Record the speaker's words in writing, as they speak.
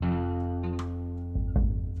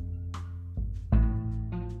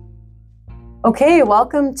Okay,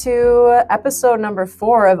 welcome to episode number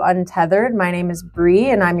 4 of Untethered. My name is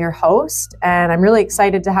Bree and I'm your host, and I'm really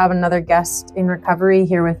excited to have another guest in recovery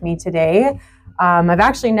here with me today. I've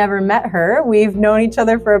actually never met her. We've known each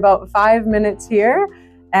other for about 5 minutes here,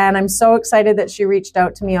 and I'm so excited that she reached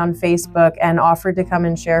out to me on Facebook and offered to come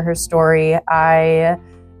and share her story. I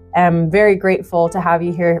am very grateful to have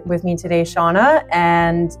you here with me today, Shawn'a,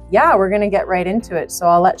 and yeah, we're going to get right into it. So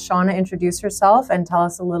I'll let Shawn'a introduce herself and tell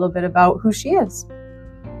us a little bit about who she is.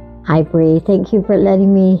 Hi, Bree. Thank you for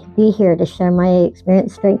letting me be here to share my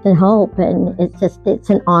experience, strength, and hope. And it's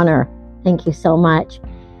an honor. Thank you so much.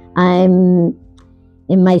 I'm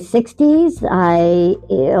in my 60s. I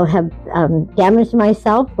have damaged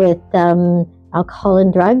myself with alcohol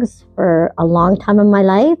and drugs for a long time in my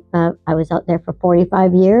life. I was out there for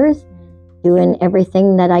 45 years doing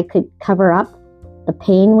everything that I could cover up the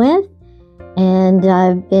pain with. And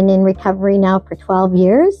I've been in recovery now for 12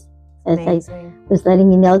 years. As I was letting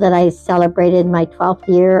you know that I celebrated my 12th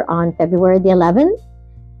year on February the 11th.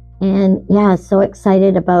 And yeah, so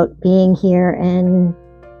excited about being here and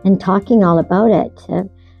talking all about it.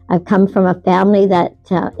 I've come from a family that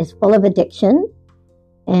is full of addiction.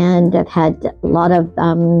 And I've had a lot of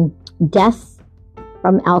deaths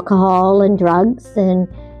from alcohol and drugs, and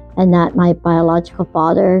that my biological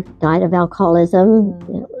father died of alcoholism,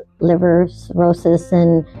 liver cirrhosis,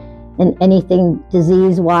 and anything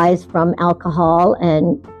disease-wise from alcohol.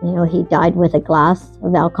 And he died with a glass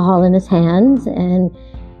of alcohol in his hands, and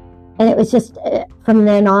it was just from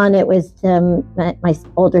then on. It was my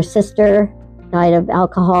older sister died of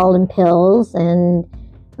alcohol and pills, and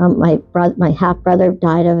my half-brother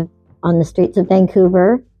died on the streets of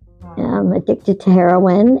Vancouver, addicted to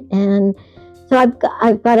heroin. And so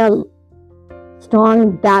I've got a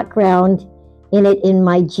strong background in it, in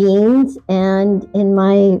my genes and in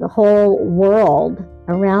my whole world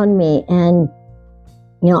around me. And,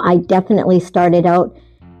 I definitely started out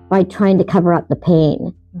by trying to cover up the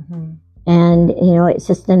pain. Mm-hmm. And, it's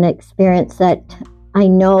just an experience that I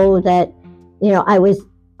know that,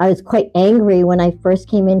 I was quite angry when I first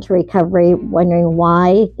came into recovery, wondering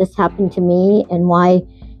why this happened to me and why,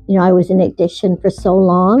 I was in addiction for so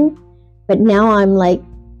long. But now I'm like,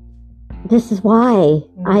 this is why.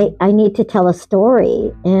 I need to tell a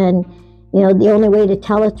story. And, the only way to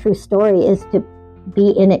tell a true story is to be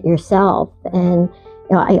in it yourself. And,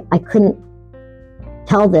 I couldn't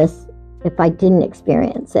tell this if I didn't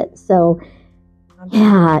experience it. So,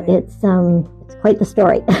 yeah, it's quite the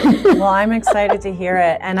story. Well, I'm excited to hear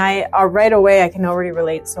it. And right away, I can already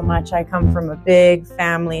relate so much. I come from a big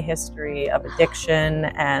family history of addiction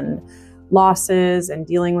and losses and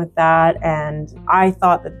dealing with that. And I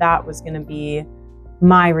thought that was going to be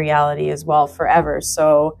my reality as well forever.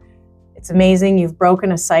 So it's amazing. You've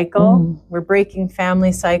broken a cycle. We're breaking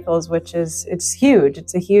family cycles, it's huge.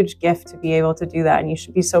 It's a huge gift to be able to do that. And you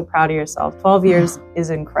should be so proud of yourself. 12 years is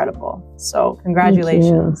incredible. So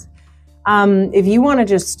congratulations. If you want to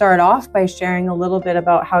just start off by sharing a little bit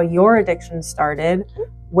about how your addiction started,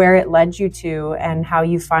 where it led you to, and how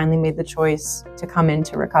you finally made the choice to come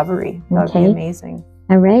into recovery, that would be amazing.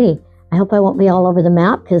 Alrighty. I hope I won't be all over the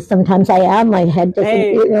map, because sometimes I am. My head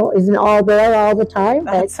doesn't, isn't all there all the time.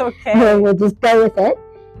 That's okay. We'll just go with it.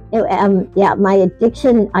 My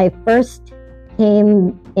addiction, I first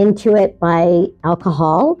came into it by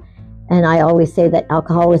alcohol. And I always say that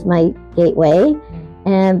alcohol was my gateway.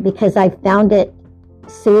 And because I found it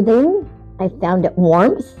soothing, I found it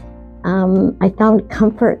warmth, I found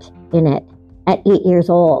comfort in it at 8 years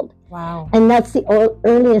old. Wow. And that's the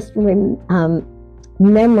earliest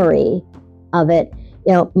memory of it.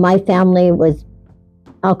 My family was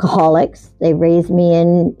alcoholics. They raised me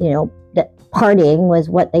in, partying was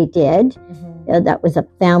what they did. Mm-hmm. That was a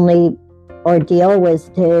family ordeal, was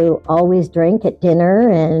to always drink at dinner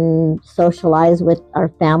and socialize with our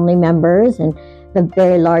family members, and a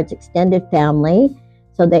very large extended family.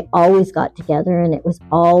 So they always got together, and it was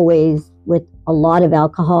always with a lot of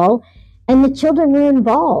alcohol, and the children were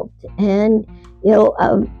involved. And,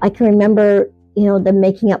 I can remember, them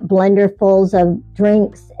making up blenderfuls of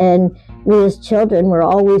drinks, and we as children were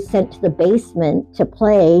always sent to the basement to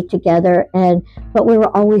play together. But we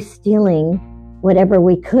were always stealing whatever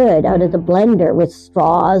we could out of the blender with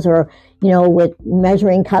straws or, with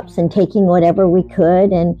measuring cups, and taking whatever we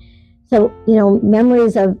could. And so,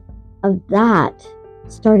 memories of that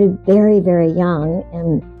started very, very young.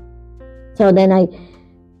 And so then I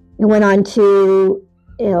went on to,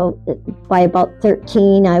 by about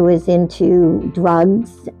 13, I was into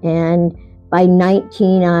drugs. And by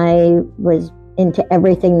 19, I was into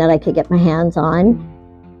everything that I could get my hands on.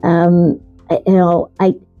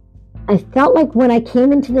 I felt like when I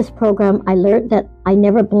came into this program, I learned that I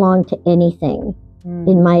never belonged to anything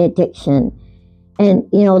in my addiction. And,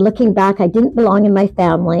 you know, looking back, I didn't belong in my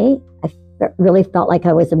family. I really felt like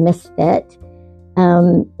I was a misfit.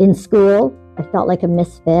 In school, I felt like a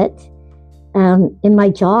misfit. In my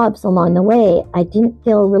jobs along the way, I didn't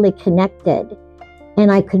feel really connected.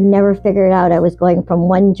 And I could never figure it out. I was going from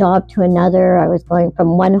one job to another. I was going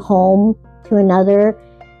from one home to another.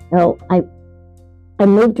 You know, I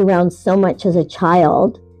moved around so much as a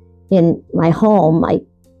child in my home.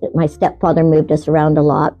 My stepfather moved us around a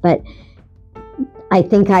lot, but I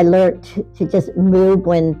think I learned to just move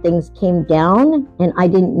when things came down, and I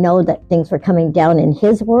didn't know that things were coming down in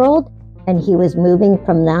his world, and he was moving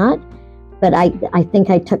from that. But I think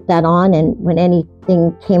I took that on, and when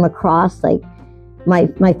anything came across, like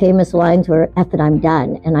my famous lines were, "F it, I'm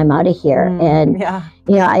done, and I'm out of here." And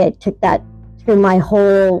you know, I took that through my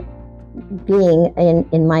whole being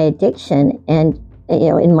in my addiction, and you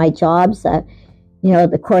know, in my jobs. You know,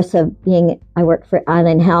 the course of being, I worked for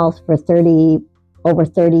Island Health for over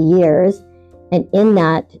 30 years. And in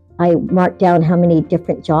that, I marked down how many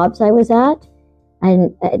different jobs I was at,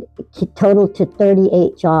 and it totaled to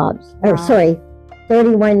 38 jobs. Wow. Or sorry,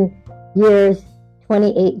 31 years,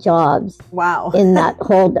 28 jobs. Wow. In that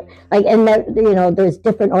whole, like, and that, you know, there's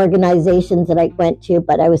different organizations that I went to,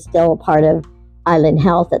 but I was still a part of Island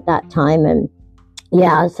Health at that time. And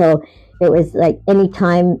yeah, so it was like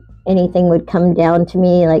anytime anything would come down to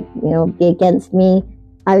me, like, you know, be against me,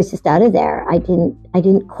 I was just out of there. I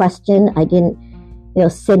didn't question. I didn't, you know,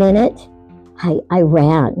 sit in it. I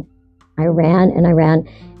ran.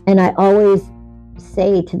 And I always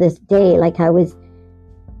say to this day, like, I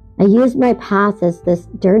used my past as this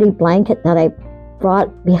dirty blanket that I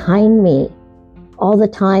brought behind me all the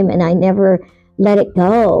time, and I never let it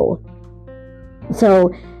go.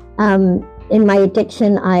 So in my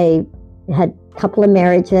addiction, I had a couple of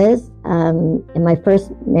marriages. In my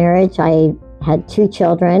first marriage, I had 2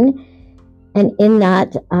 children. And in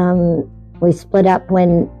that, we split up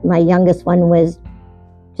when my youngest one was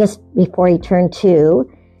just before he turned 2.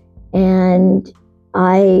 And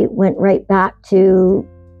I went right back to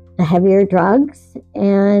the heavier drugs,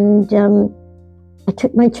 and I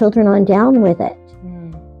took my children on down with it.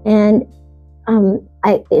 And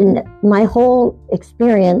in my whole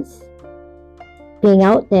experience being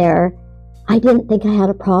out there, I didn't think I had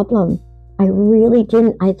a problem. I really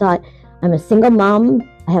didn't. I thought, I'm a single mom.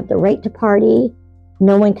 I have the right to party.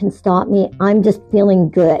 No one can stop me. I'm just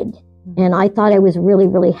feeling good. And I thought I was really,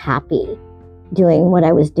 really happy doing what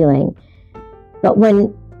I was doing. But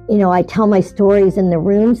when, you know, I tell my stories in the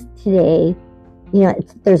rooms today, you know,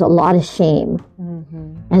 there's a lot of shame.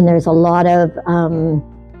 And there's a lot of,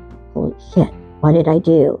 holy shit, what did I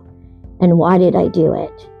do? And why did I do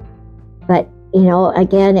it? But, you know,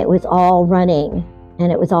 again, it was all running,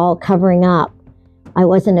 and it was all covering up. I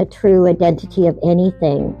wasn't a true identity of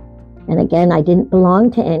anything. And again, I didn't belong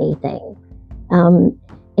to anything. And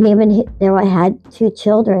even though I had 2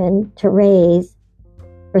 children to raise,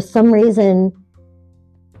 for some reason,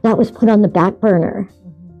 that was put on the back burner.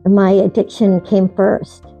 And my addiction came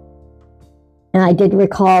first. And I did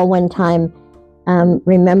recall one time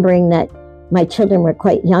remembering that my children were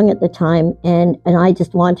quite young at the time, and I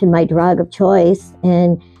just wanted my drug of choice.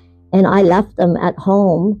 And I left them at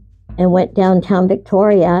home and went downtown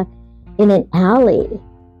Victoria in an alley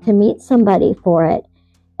to meet somebody for it.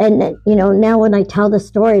 And, you know, now when I tell the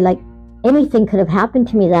story, like, anything could have happened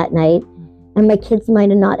to me that night, and my kids might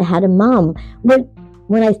have not had a mom. But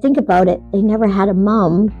when I think about it, they never had a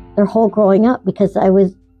mom their whole growing up, because I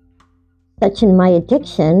was such in my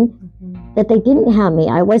addiction that they didn't have me.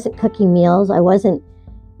 I wasn't cooking meals. I wasn't,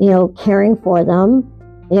 you know, caring for them.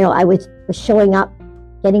 You know, I was showing up,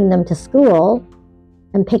 getting them to school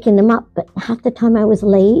and picking them up. But half the time I was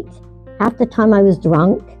late. Half the time I was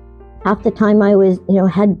drunk. Half the time I was, you know,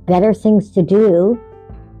 had better things to do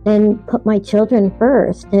than put my children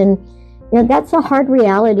first. And, you know, that's a hard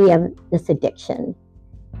reality of this addiction.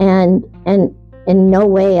 And in no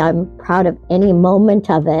way I'm proud of any moment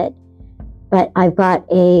of it. But I've got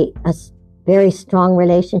a very strong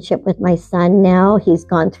relationship with my son now. He's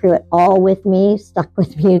gone through it all with me, stuck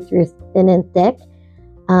with me through thin and thick.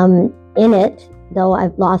 In it, though,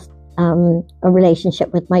 I've lost a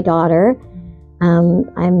relationship with my daughter.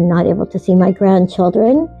 I'm not able to see my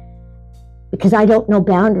grandchildren because I don't know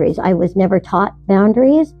boundaries. I was never taught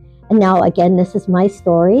boundaries. And now, again, this is my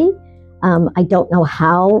story. I don't know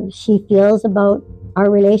how she feels about our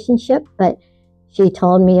relationship, but she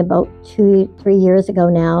told me about 2-3 years ago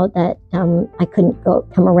now that I couldn't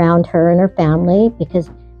come around her and her family because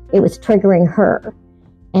it was triggering her.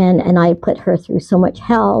 And I put her through so much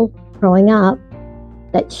hell growing up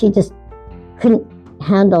that she just couldn't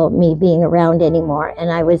handle me being around anymore.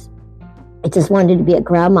 And I just wanted to be a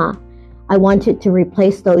grandma. I wanted to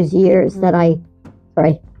replace those years that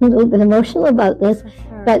sorry, I'm a little bit emotional about this,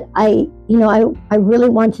 but I really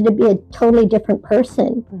wanted to be a totally different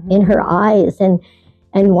person in her eyes, and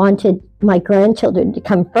wanted my grandchildren to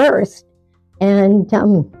come first. And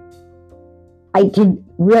I did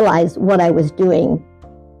realize what I was doing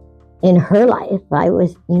in her life. I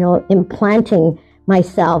was, implanting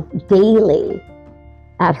myself daily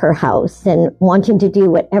at her house and wanting to do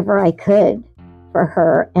whatever I could for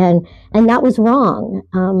her. And that was wrong.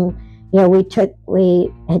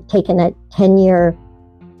 We had taken a 10-year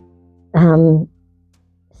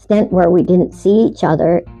stint where we didn't see each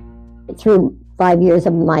other through 5 years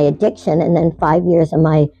of my addiction and then 5 years of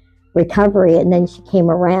my recovery. And then she came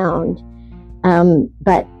around.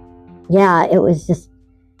 But yeah, it was just,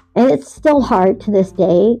 and it's still hard to this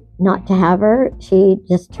day not to have her. She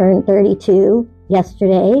just turned 32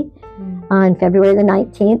 yesterday on February the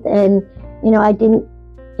 19th. And, I didn't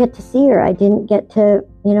get to see her. I didn't get to,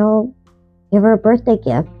 give her a birthday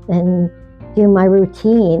gift and do my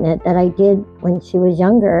routine that I did when she was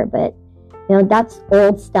younger. But, that's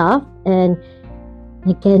old stuff. And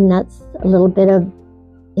again, that's a little bit of,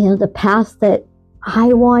 the past that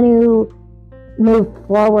I want to move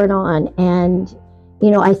forward on. And,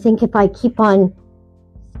 I think if I keep on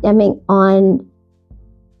stemming on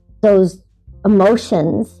those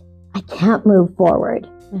emotions, I can't move forward.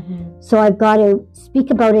 So I've got to speak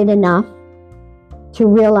about it enough to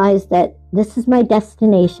realize that this is my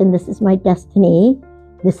destination, this is my destiny,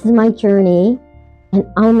 this is my journey, and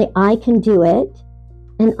only I can do it,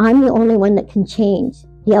 and I'm the only one that can change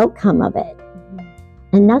the outcome of it.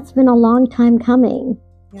 And that's been a long time coming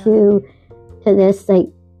to this. Like,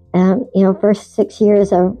 first 6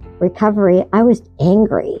 years of recovery, I was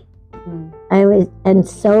angry. I was, and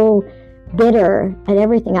so bitter at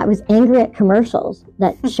everything. I was angry at commercials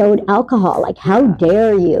that showed alcohol. Like, how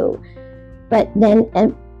dare you? But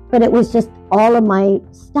it was just all of my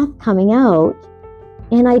stuff coming out.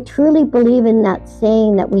 And I truly believe in that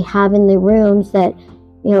saying that we have in the rooms that,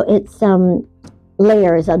 it's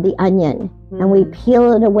layers of the onion, and we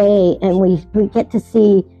peel it away and we get to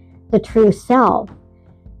see the true self.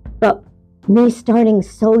 But me starting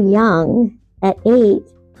so young at 8,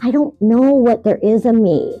 I don't know what there is of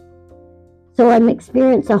me. So I'm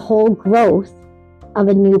experiencing a whole growth of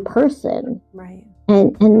a new person. Right.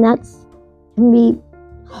 And that's, can be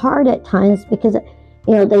hard at times because,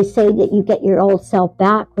 they say that you get your old self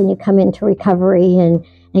back when you come into recovery and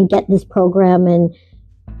get this program and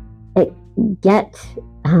get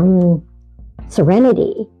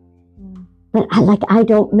serenity. But I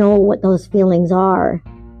don't know what those feelings are.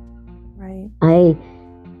 Right.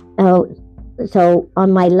 So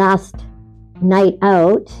on my last night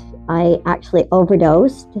out, I actually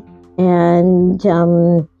overdosed, and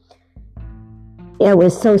I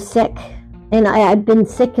was so sick. And I'd been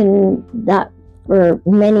sick in that for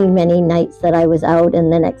many, many nights that I was out,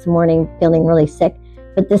 and the next morning feeling really sick.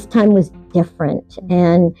 But this time was different,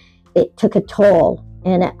 and it took a toll.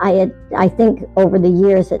 And I think over the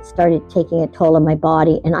years it started taking a toll on my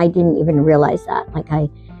body, and I didn't even realize that.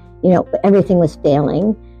 Everything was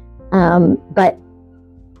failing. But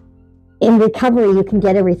in recovery, you can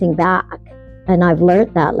get everything back. And I've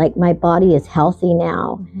learned that, my body is healthy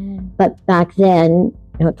now. But back then,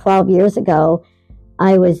 12 years ago,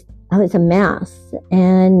 I was a mess.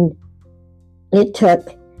 And it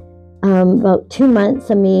took about 2 months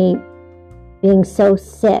of me being so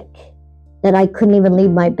sick that I couldn't even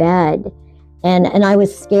leave my bed. And I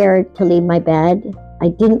was scared to leave my bed. I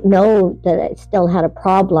didn't know that I still had a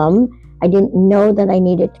problem. I didn't know that I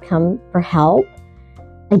needed to come for help.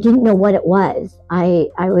 I didn't know what it was. I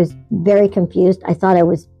was very confused. I thought I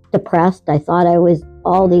was depressed. I thought I was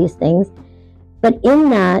all these things. But in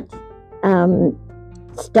that,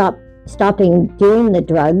 stopping doing the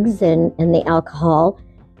drugs and the alcohol,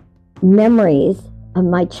 memories of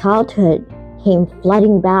my childhood came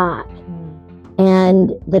flooding back.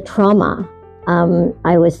 And the trauma.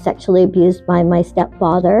 I was sexually abused by my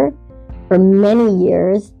stepfather for many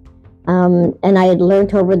years. And I had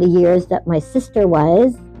learned over the years that my sister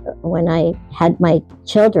was. When I had my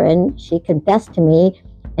children, she confessed to me,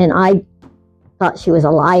 and I thought she was a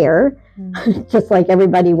liar. Just like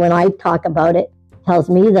everybody, when I talk about it, tells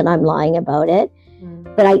me that I'm lying about it.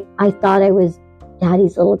 But I thought I was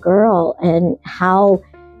Daddy's little girl, and how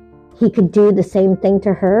he could do the same thing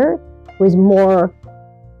to her was more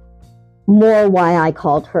why I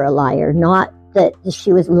called her a liar. Not that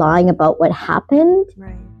she was lying about what happened.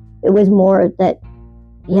 Right. It was more that,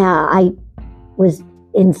 I was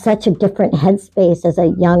in such a different headspace as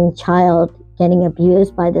a young child, getting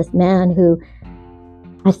abused by this man who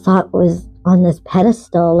I thought was on this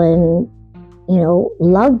pedestal and,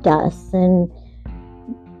 loved us,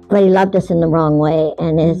 but he loved us in the wrong way.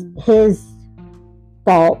 And his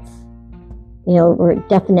faults, were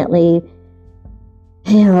definitely,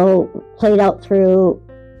 played out through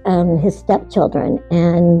his stepchildren.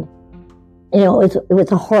 And, it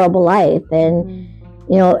was a horrible life. And,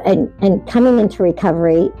 and coming into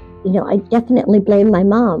recovery, I definitely blame my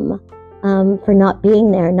mom for not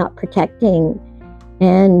being there, not protecting.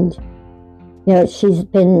 And, she's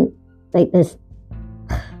been like this,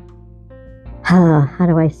 how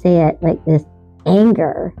do I say it? Like this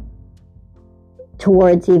anger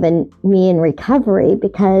towards even me in recovery,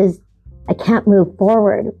 because I can't move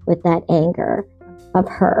forward with that anger of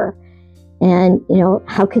her. And,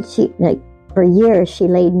 how could she, for years, she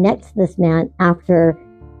laid next to this man after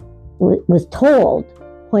was told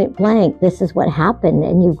point blank, this is what happened,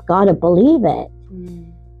 and you've got to believe it.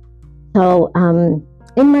 So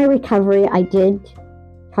in my recovery, I did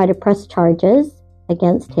try to press charges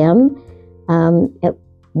against him. It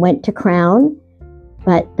went to Crown,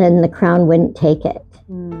 but then the Crown wouldn't take it.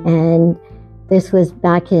 And this was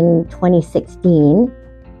back in 2016.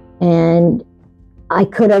 And I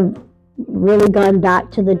could have really gone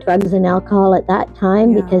back to the drugs and alcohol at that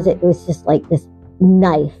time, because it was just like this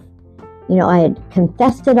knife. I had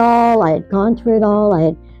confessed it all. I had gone through it all. I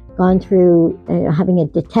had gone through having a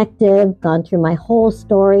detective, gone through my whole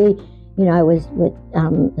story. I was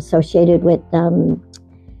associated with the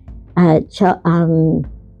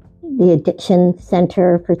Addiction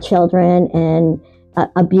Center for Children and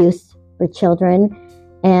Abuse for Children.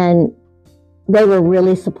 And they were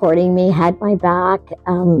really supporting me, had my back.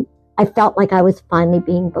 I felt like I was finally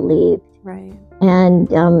being believed. Right. And,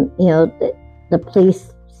 the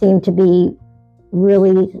police seemed to be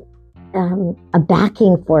really a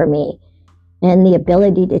backing for me, and the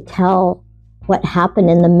ability to tell what happened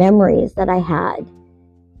and the memories that I had,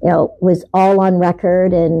 was all on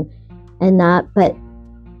record and that. But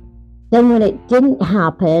then when it didn't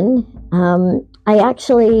happen, I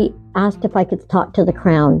actually asked if I could talk to the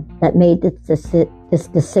Crown that made this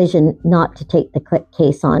decision not to take the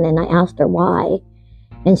case on. And I asked her why.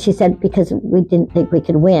 And she said, because we didn't think we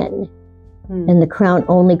could win. And the Crown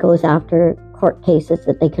only goes after court cases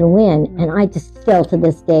that they can win. And I just still to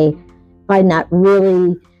this day find that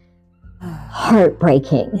really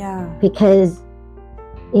heartbreaking. Yeah. Because,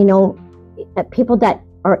 people that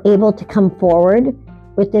are able to come forward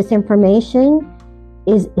with this information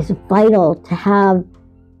is vital to have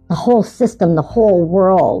the whole system, the whole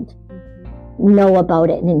world know about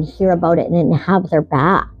it and hear about it and have their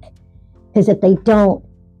back. Because if they don't,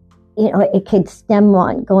 it could stem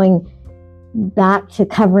on going back to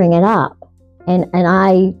covering it up. And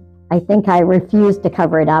I think I refused to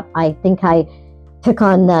cover it up. I think I took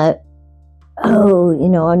on now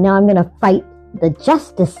I'm going to fight the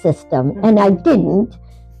justice system. And I didn't,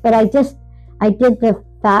 but I did the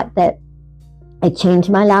fact that I changed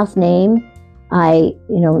my last name. I,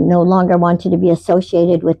 no longer wanted to be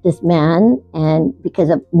associated with this man. And because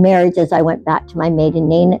of marriages, I went back to my maiden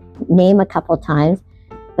name a couple times.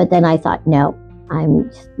 But then I thought, no, I'm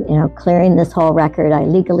just, clearing this whole record. I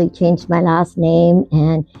legally changed my last name.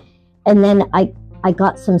 And then I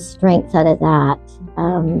got some strength out of that.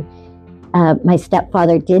 My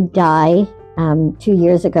stepfather did die 2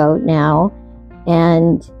 years ago now.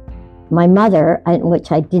 And my mother,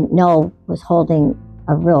 which I didn't know was holding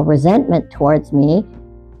a real resentment towards me,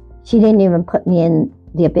 she didn't even put me in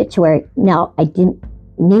the obituary. Now, I didn't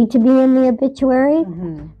need to be in the obituary,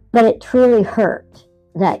 but it truly hurt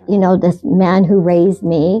that, this man who raised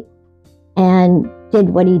me and did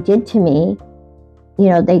what he did to me,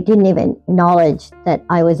 they didn't even acknowledge that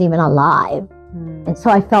I was even alive. And so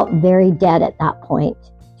I felt very dead at that point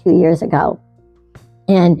 2 years ago.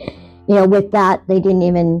 And, with that, they didn't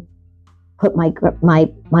even put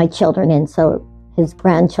my children in. So his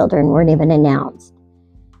grandchildren weren't even announced.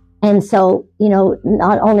 And so,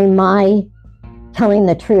 not only my telling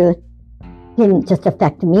the truth didn't just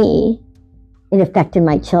affect me, it affected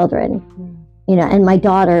my children, and my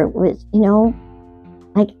daughter was,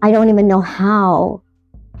 I don't even know how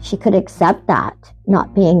she could accept that,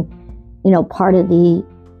 not being, part of the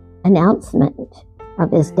announcement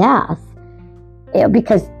of his death,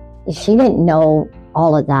 because she didn't know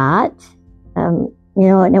all of that, and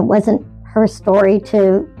it wasn't her story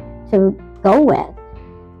to go with.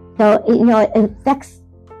 So, it affects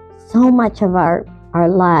so much of our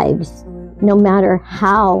lives, no matter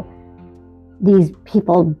how these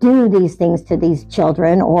people do these things to these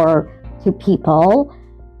children or to people.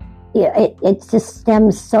 it just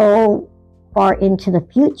stems so far into the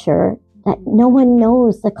future that no one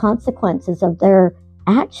knows the consequences of their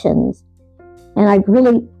actions. And I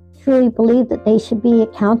really, truly believe that they should be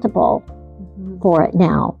accountable for it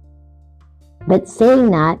now. But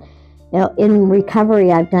saying that, in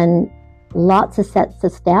recovery, I've done lots of sets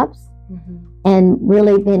of steps and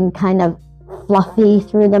really been kind of fluffy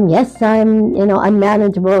through them. Yes, I'm,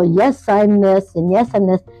 unmanageable. Yes, I'm this, and yes, I'm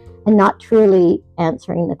this, and not truly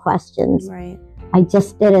answering the questions. Right. I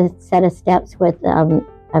just did a set of steps with a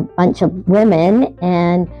bunch of women,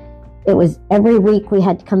 and it was every week we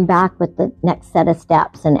had to come back with the next set of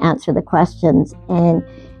steps and answer the questions. And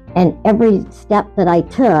every step that I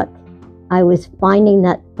took, I was finding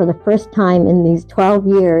that for the first time in these 12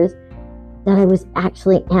 years, that I was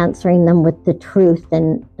actually answering them with the truth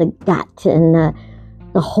and the gut and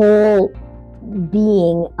the whole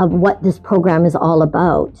being of what this program is all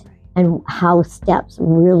about and how steps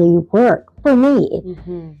really work for me.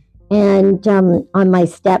 And on my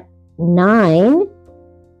step 9,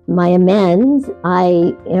 my amends,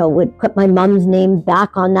 I would put my mom's name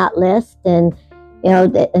back on that list, and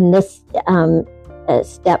in this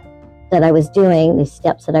step that I was doing, these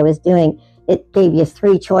steps that I was doing, it gave you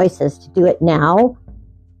 3 choices to do it now,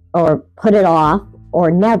 or put it off, or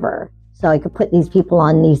never. So I could put these people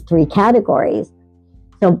on these 3 categories.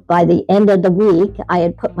 So by the end of the week, I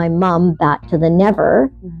had put my mom back to the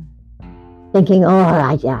never, thinking,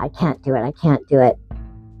 I can't do it.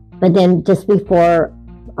 But then just before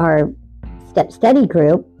our step study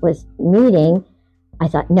group was meeting, I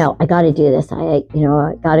thought, no, I got to do this. I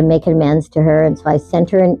got to make amends to her. And so I sent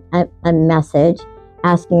her a message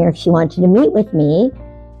asking her if she wanted to meet with me.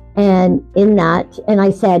 And in that, and I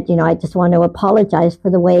said, I just want to apologize for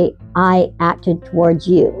the way I acted towards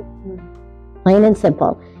you. Plain and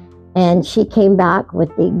simple. And she came back with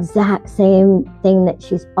the exact same thing that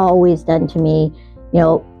she's always done to me.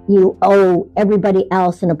 You owe everybody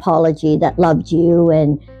else an apology that loved you,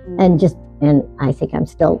 and I think I'm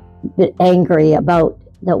still a bit angry about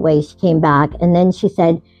the way she came back. And then she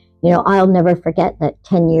said, I'll never forget that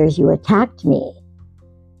 10 years you attacked me.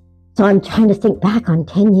 So I'm trying to think back on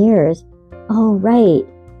 10 years. Oh, right.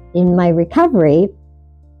 In my recovery,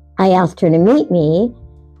 I asked her to meet me,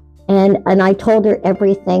 and I told her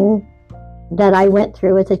everything that I went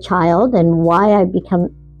through as a child and why I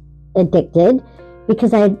become addicted,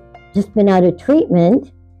 because I had just been out of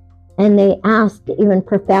treatment, and they asked even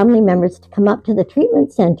for family members to come up to the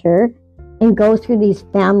treatment center and go through these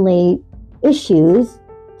family issues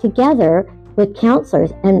together with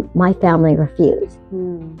counselors, and my family refused.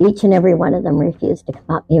 Each and every one of them refused to come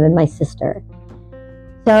up, even my sister.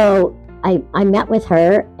 So I met with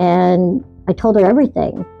her and I told her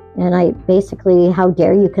everything. And I basically, how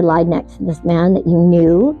dare you could lie next to this man that you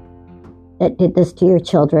knew that did this to your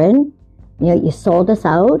children. You sold us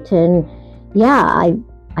out. And yeah,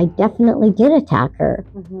 I definitely did attack her.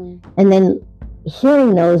 And then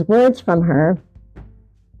hearing those words from her,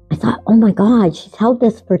 I thought, oh my God, she's held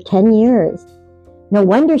this for 10 years. No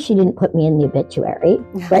wonder she didn't put me in the obituary,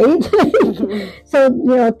 right? So,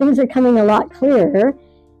 things are coming a lot clearer.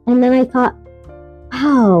 And then I thought,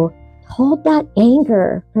 wow, hold that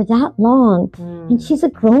anger for that long. And she's a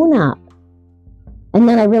grown-up. And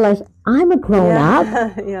then I realized, I'm a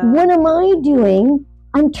grown-up. What am I doing?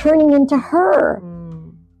 I'm turning into her.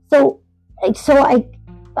 So I,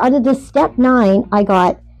 out of this step 9, I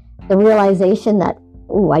got the realization that,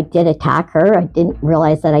 I did attack her. I didn't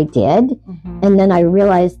realize that I did. And then I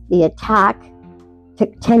realized the attack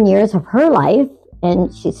took 10 years of her life,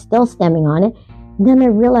 and she's still stemming on it. And then I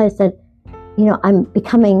realized that, I'm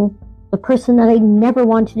becoming the person that I never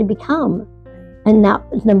wanted to become. And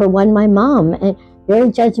that was number 1, my mom, and very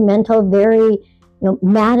judgmental, very,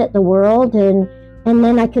 mad at the world. And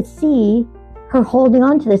then I could see her holding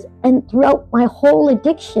on to this. And throughout my whole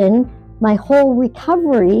addiction, my whole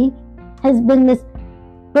recovery has been this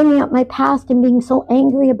bringing up my past and being so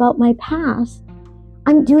angry about my past.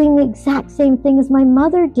 I'm doing the exact same thing as my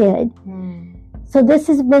mother did. So this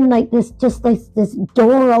has been like this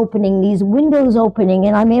door opening, these windows opening,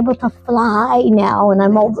 and I'm able to fly now, and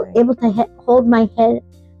I'm able to hold my head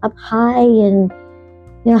up high, and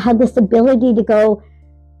have this ability to go,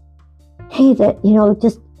 hey, that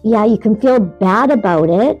you can feel bad about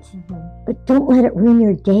it, but don't let it ruin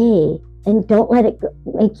your day, and don't let it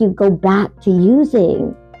make you go back to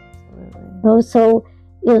using. So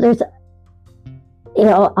there's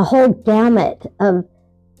a whole gamut of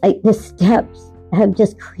like the steps have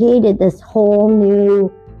just created this whole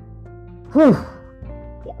new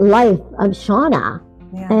life of Shawn'a.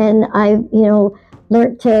 And I've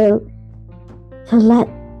learned to let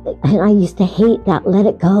and I used to hate that let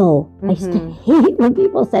it go. I used to hate when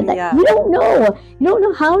people said that. Yeah. You don't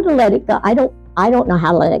know how to let it go. I don't know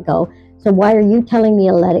how to let it go. So why are you telling me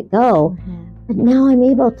to let it go? But now I'm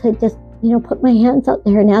able to just, put my hands out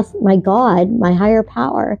there and ask my God, my higher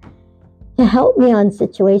power, to help me on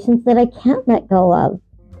situations that I can't let go of.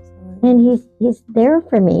 And he's there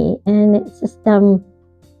for me. And it's just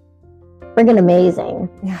friggin' amazing.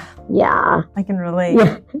 Yeah. I can relate.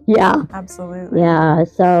 Yeah. Absolutely. Yeah.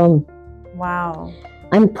 So wow.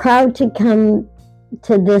 I'm proud to come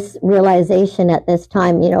to this realization at this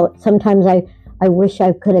time. Sometimes I wish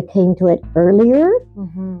I could have came to it earlier.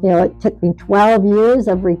 It took me 12 years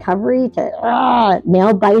of recovery to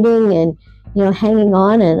nail biting and, hanging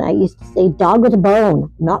on. And I used to say, dog with a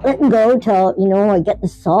bone, not letting go till, I get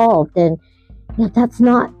this solved. And that's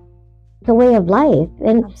not the way of life.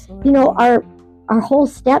 And, absolutely. Our whole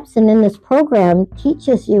steps and in this program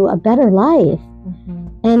teaches you a better life.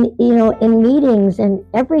 And, in meetings and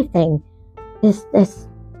everything, this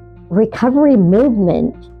recovery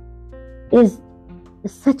movement is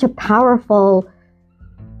such a powerful,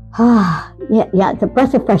 it's a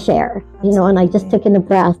breath of fresh air, and I just took in a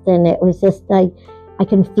breath and it was just like, I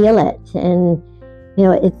can feel it. And,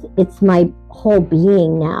 it's my whole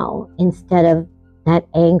being now, instead of that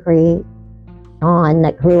angry Shawn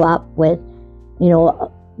that grew up with,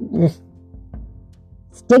 this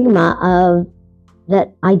stigma of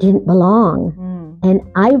that I didn't belong. And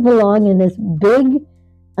I belong in this big,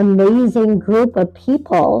 amazing group of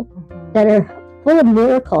people that are full of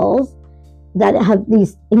miracles, that have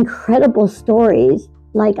these incredible stories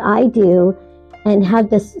like I do, and have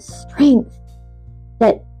this strength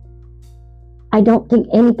that I don't think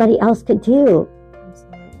anybody else could do.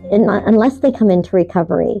 Unless they come into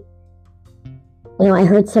recovery. I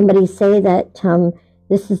heard somebody say that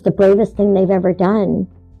this is the bravest thing they've ever done.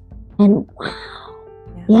 And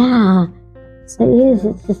wow, it is.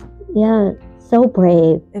 It's just, so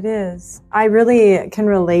brave. It is. I really can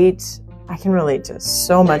relate. I can relate to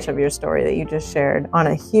so much of your story that you just shared on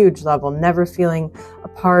a huge level. Never feeling a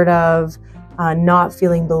part of, not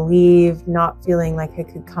feeling believed, not feeling like I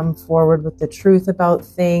could come forward with the truth about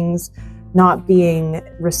things, not being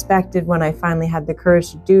respected when I finally had the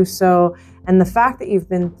courage to do so. And the fact that you've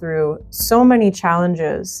been through so many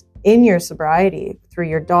challenges in your sobriety, through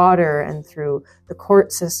your daughter and through the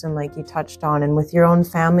court system like you touched on, and with your own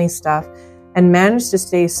family stuff, and managed to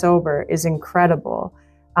stay sober is incredible.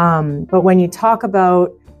 But when you talk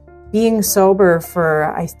about being sober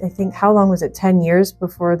for, I think, how long was it? 10 years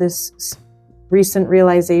before this recent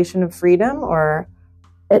realization of freedom? Or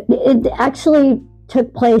it actually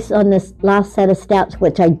took place on this last set of steps,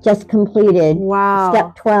 which I just completed. Wow.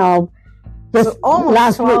 Step 12. So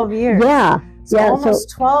almost 12 years. Yeah. So almost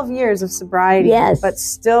 12 years of sobriety, but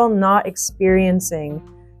still not experiencing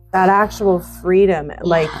that actual freedom.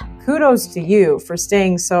 Like, kudos to you for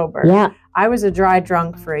staying sober. Yeah. I was a dry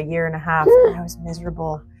drunk for a year and a half. And I was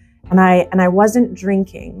miserable. And I wasn't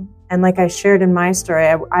drinking. And like I shared in my story,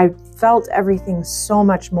 I felt everything so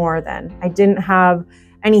much more then. I didn't have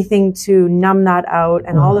anything to numb that out.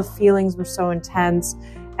 And all the feelings were so intense.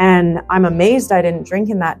 And I'm amazed I didn't drink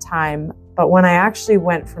in that time. But when I actually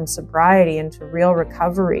went from sobriety into real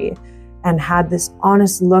recovery and had this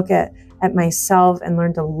honest look at myself and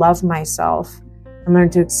learned to love myself and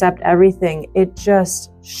learned to accept everything, it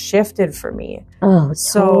just shifted for me. Oh,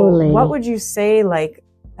 so totally. What would you say, like,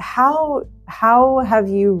 how have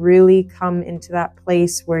you really come into that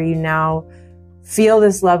place where you now feel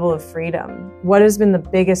this level of freedom? What has been the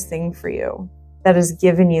biggest thing for you that has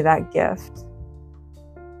given you that gift?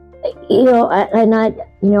 I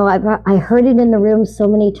heard it in the room so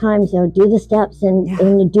many times, do the steps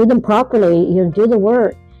and do them properly, do the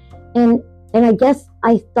work. And I guess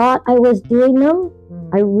I thought I was doing them.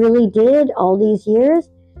 I really did all these years.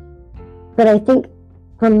 But I think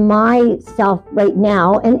for myself right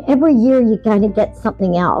now, and every year you kind of get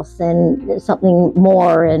something else and something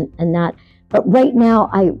more and that. But right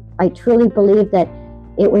now, I truly believe that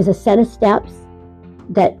it was a set of steps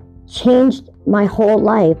that changed my whole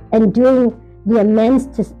life, and doing the amends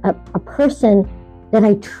to a person that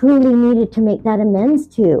I truly needed to make that amends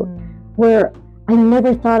to, where I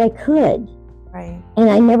never thought I could. Right.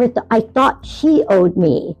 And I thought she owed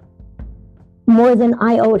me more than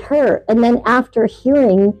I owed her. And then after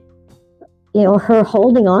hearing, her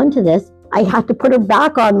holding on to this, I have to put her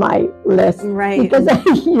back on my list. Right. Because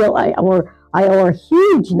I owe her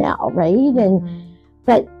huge now, right? And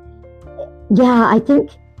but yeah, I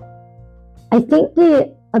think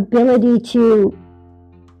the ability to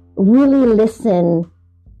really listen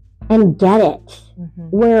and get it,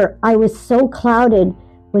 where I was so clouded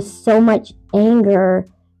with so much anger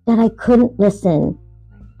that I couldn't listen.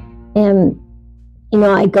 And, you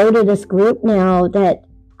know, I go to this group now that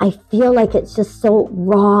I feel like it's just so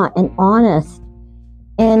raw and honest.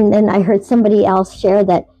 And then I heard somebody else share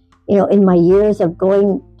that, you know, in my years of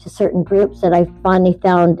going to certain groups, that I finally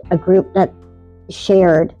found a group that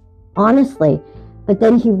shared honestly. But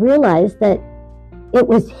then he realized that it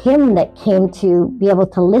was him that came to be able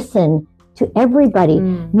to listen to everybody,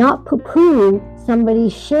 not poo-poo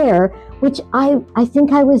somebody's share, which I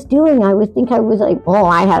think I was doing. I would think I was like, oh,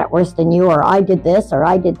 I had it worse than you, or I did this,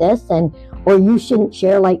 and or you shouldn't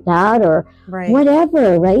share like that, or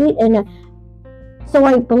whatever, right? And so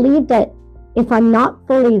I believe that if I'm not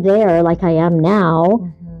fully there like I am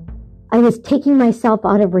now, I was taking myself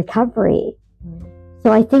out of recovery.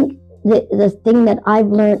 So I think the thing that I've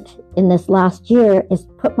learned in this last year is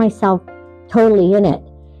put myself totally in it.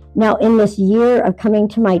 Now, in this year of coming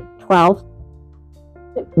to my 12th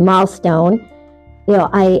milestone, you know,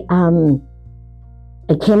 I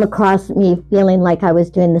came across me feeling like I was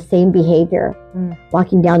doing the same behavior,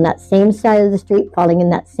 walking down that same side of the street, falling in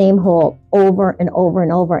that same hole over and over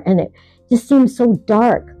and over. And it just seemed so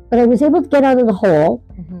dark. But I was able to get out of the hole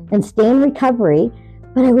and stay in recovery,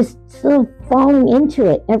 but I was still falling into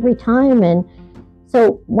it every time. And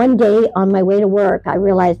so one day on my way to work, I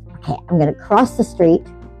realized, okay, I'm going to cross the street.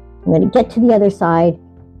 I'm going to get to the other side,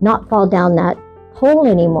 not fall down that hole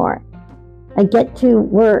anymore. I get to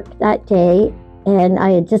work that day, and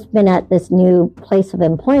I had just been at this new place of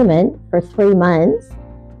employment for 3 months,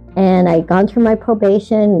 and I had gone through my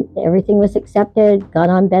probation. Everything was accepted, got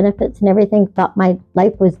on benefits and everything, thought my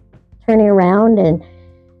life was turning around, and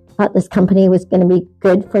thought this company was going to be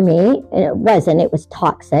good for me. And it wasn't. It was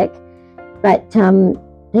toxic. But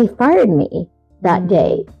they fired me that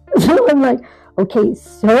day. So I'm like, okay,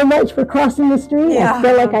 so much for crossing the street. Yeah, I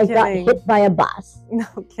feel like I got hit by a bus. No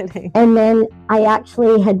kidding. And then I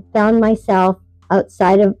actually had found myself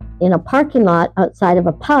in a parking lot outside of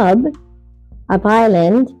a pub up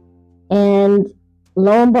Island. And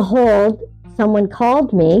lo and behold, someone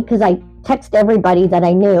called me, because I text everybody that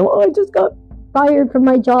I knew, oh, I just got fired from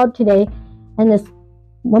my job today. And this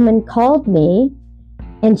woman called me,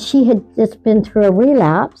 and she had just been through a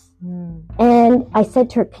relapse. And I said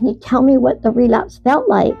to her, can you tell me what the relapse felt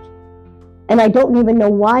like? And I don't even know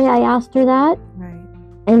why I asked her that. Right.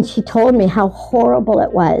 And she told me how horrible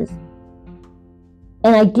it was.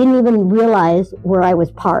 And I didn't even realize where I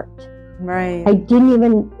was parked. Right. I didn't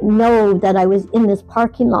even know that I was in this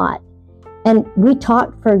parking lot. And we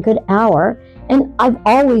talked for a good hour. And I've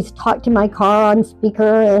always talked to my car on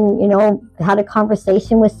speaker and, you know, had a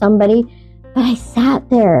conversation with somebody. But I sat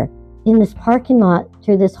there in this parking lot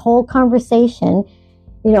through this whole conversation,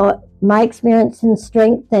 you know, my experience in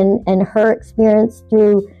strength and her experience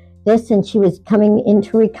through this, and she was coming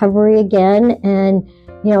into recovery again, and,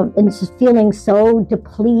 you know, and just feeling so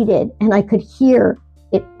depleted, and I could hear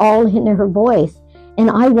it all in her voice, and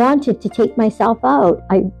I wanted to take myself out.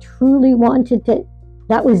 I truly wanted to.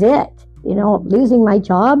 That was it, you know, losing my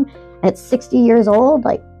job at 60 years old.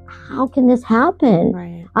 Like, how can this happen?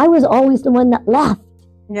 Right. I was always the one that left.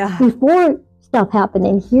 Yeah. Before stuff happened,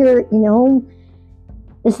 and here, you know,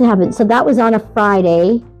 this happened. So that was on a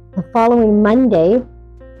Friday. The following Monday,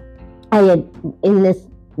 in this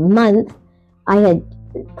month, I had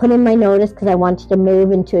put in my notice because I wanted to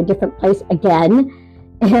move into a different place again.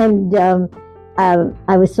 And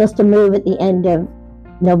I was supposed to move at the end of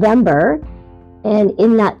November. And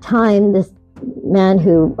in that time, this man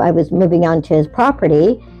who I was moving on to his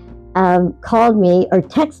property called me or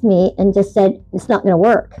texted me and just said, it's not going to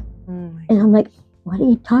work. And I'm like, what are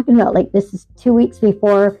you talking about? Like, this is 2 weeks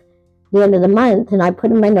before the end of the month. And I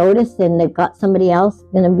put in my notice, and they've got somebody else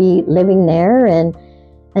going to be living there and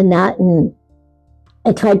that. And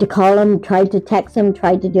I tried to call him, tried to text him,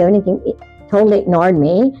 tried to do anything. It totally ignored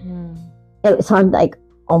me. So I'm like,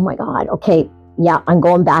 oh my God, okay, yeah, I'm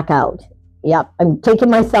going back out. Yep, I'm taking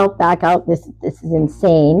myself back out. This is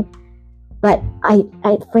insane. But I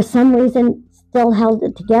for some reason still held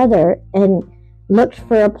it together and looked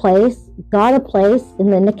for a place, got a place in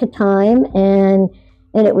the nick of time, and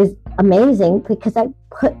it was amazing because I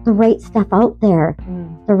put the right stuff out there.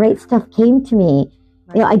 The right stuff came to me.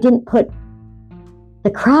 Right. You know, I didn't put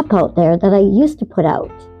the crap out there that I used to put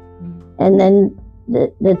out. And then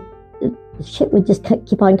the shit would just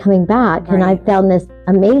keep on coming back. Right. And I found this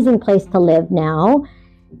amazing place to live now,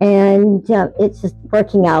 and it's just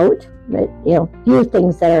working out. But, you know, few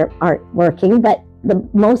things that aren't working, but the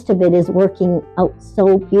most of it is working out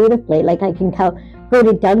so beautifully. Like, I can go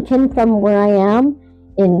to Duncan from where I am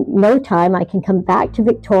in no time. I can come back to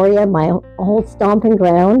Victoria, my whole stomping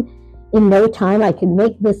ground, in no time. I can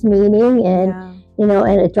make this meeting, and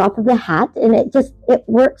at a drop of the hat. And it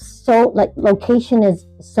works so, like, location is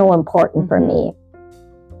so important for me.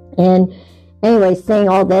 And anyway, saying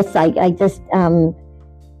all this, I just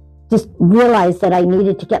realized that I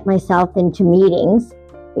needed to get myself into meetings.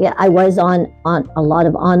 Yeah, I was on a lot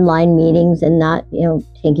of online meetings and not,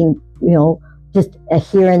 taking, just a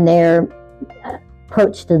here and there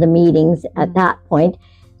approach to the meetings at that point.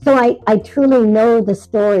 So I truly know the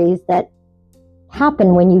stories that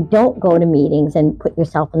happen when you don't go to meetings and put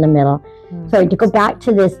yourself in the middle. So to go back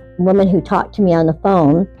to this woman who talked to me on the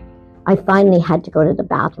phone, I finally had to go to the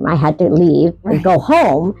bathroom. I had to leave and go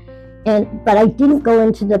home. But I didn't go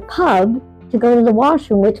into the pub to go to the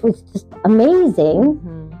washroom, which was just amazing.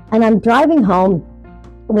 And I'm driving home.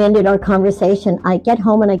 We ended our conversation. I get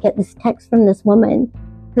home and I get this text from this woman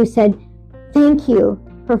who said, "Thank you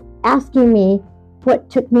for asking me what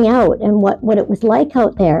took me out and what it was like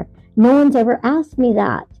out there. No one's ever asked me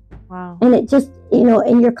that." Wow. And it just,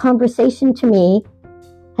 in your conversation to me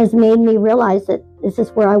has made me realize that this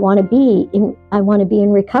is where I want to be. I want to be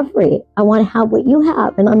in recovery. I want to have what you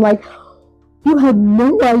have. And I'm like, you have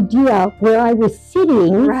no idea where I was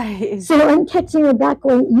sitting. Right. So I'm texting her back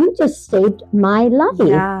going, you just saved my life.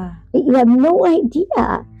 Yeah. You have no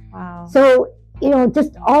idea. Wow. So,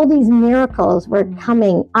 just all these miracles were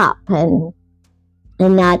coming up and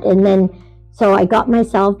that. And then, so I got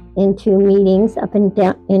myself into meetings up in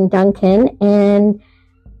Duncan, and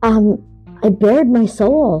I bared my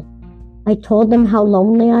soul. I told them how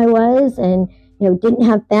lonely I was and, didn't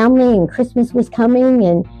have family, and Christmas was coming,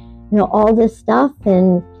 and, all this stuff.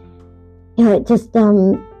 And, it just,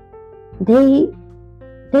 they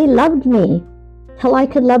loved me till I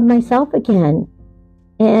could love myself again.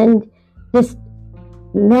 And this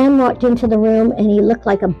man walked into the room and he looked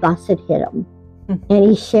like a bus had hit him. And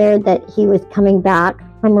he shared that he was coming back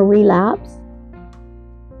from a relapse.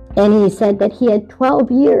 And he said that he had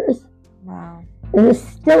 12 years. Wow. And it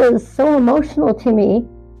still is so emotional to me.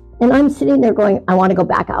 And I'm sitting there going, I want to go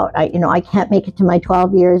back out. I can't make it to my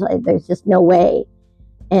 12 years. There's just no way.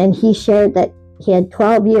 And he shared that he had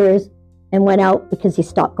 12 years and went out because he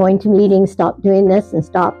stopped going to meetings, stopped doing this and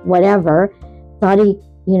stopped whatever. Thought he,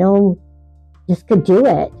 just could do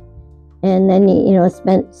it. And then he,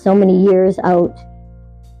 spent so many years out,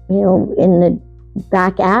 in the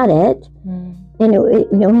back at it.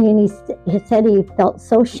 And he said he felt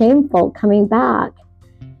so shameful coming back.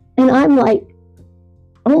 And I'm like,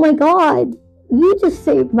 oh my God, you just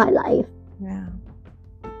saved my life. Yeah.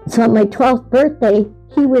 So on my 12th birthday,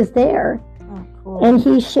 he was there. Oh, cool. And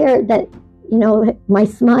he shared that, my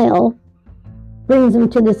smile brings him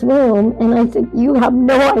to this room. And I said, you have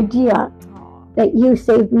no idea that you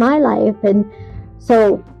saved my life. And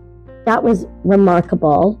so that was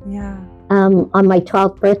remarkable. Yeah. On my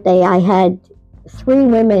 12th birthday, I had 3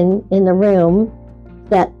 women in the room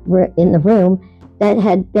that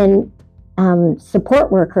had been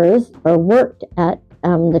support workers or worked at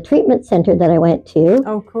the treatment center that I went to.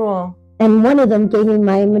 Oh, cool. And one of them gave me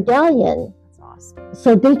my medallion. That's awesome.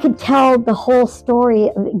 So they could tell the whole story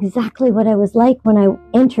of exactly what I was like when I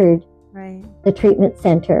entered the treatment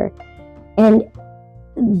center. And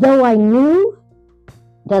though I knew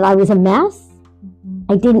that I was a mess,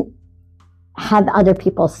 I didn't have other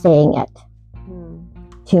people saying it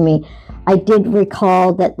to me. I did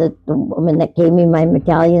recall that the woman that gave me my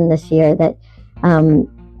medallion this year, that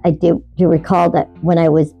I do recall that when I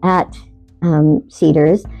was at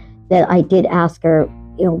Cedars, that I did ask her,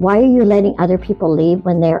 why are you letting other people leave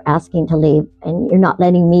when they're asking to leave and you're not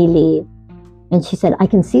letting me leave? And she said, I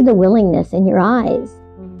can see the willingness in your eyes.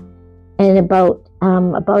 And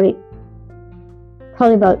probably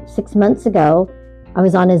about 6 months ago, I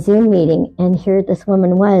was on a Zoom meeting, and here this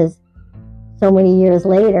woman was so many years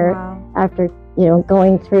later. Wow. After,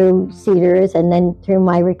 going through Cedars and then through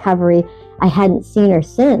my recovery. I hadn't seen her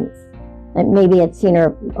since. And maybe I'd seen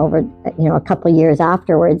her over, a couple of years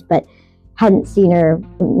afterwards, but hadn't seen her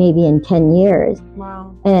maybe in 10 years.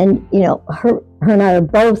 Wow. And, her and I were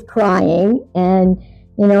both crying. And,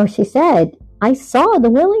 she said, I saw the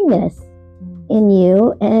willingness in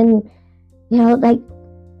you. And, like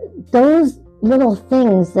those little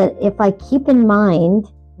things that if I keep in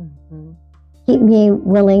mind, keep me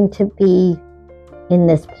willing to be in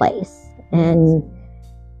this place and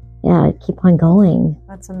keep on going.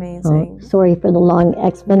 That's amazing. Sorry for the long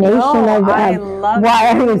explanation of I love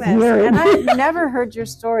why I was here. And I've never heard your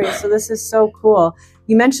story, so this is so cool.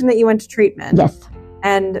 You mentioned that you went to treatment. Yes.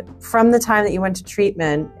 And from the time that you went to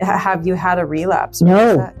treatment, have you had a relapse?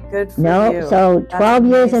 No. Good for no. you. So 12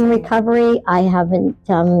 years in recovery, I haven't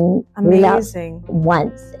relapsed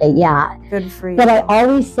once. Yeah. Good for you. But I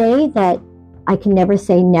always say that I can never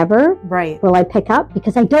say never. Right. Will I pick up?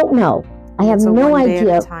 Because I don't know. I have It's a no one day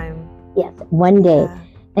idea. at a time. Yes, one day. Yeah.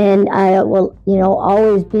 And I will,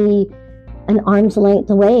 always be an arm's length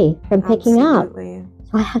away from picking Absolutely. up.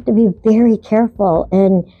 So I have to be very careful.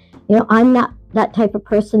 And, I'm not that type of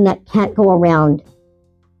person that can't go around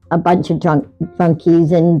a bunch of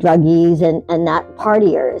junkies and druggies and that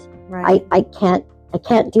partiers. Right. I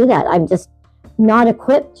can't do that. I'm just not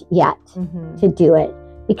equipped yet to do it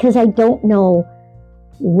because I don't know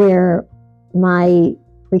where my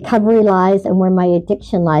recovery lies and where my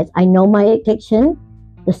addiction lies. I know my addiction,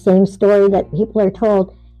 the same story that people are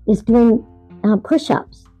told, is doing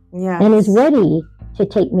push-ups and is ready to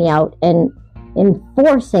take me out and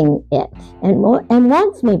enforcing it and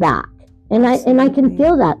wants me back. And I can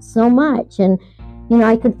feel that so much. And,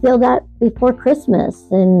 I could feel that before Christmas.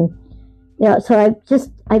 And, so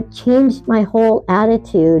I've changed my whole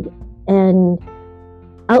attitude and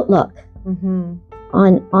outlook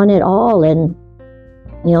on it all. And,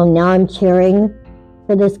 now I'm cheering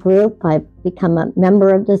for this group. I've become a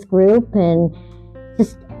member of this group and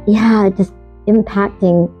just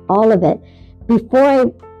impacting all of it. Before I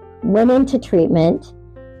went into treatment,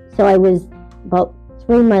 so I was about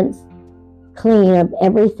 3 months clean of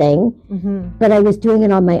everything, but I was doing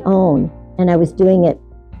it on my own, and I was doing it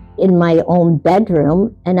in my own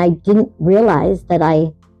bedroom, and I didn't realize that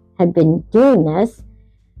I had been doing this,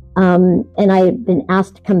 and I had been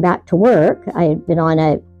asked to come back to work. I had been on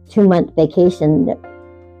a 2-month vacation that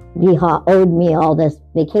VHA owed me all this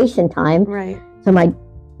vacation time. Right. So my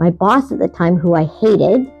boss at the time, who I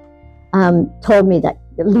hated, told me that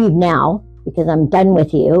leave now because I'm done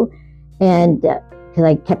with you, and because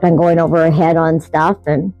I kept on going over her head on stuff,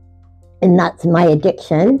 and that's my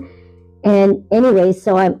addiction. And anyway,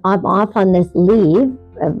 so I'm off on this leave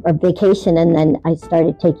of vacation, and then I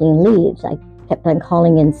started taking leaves. I kept on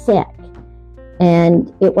calling in sick,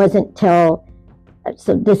 and it wasn't till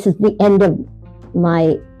so this is the end of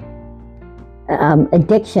my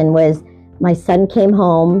addiction. Was my son came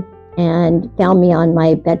home and found me on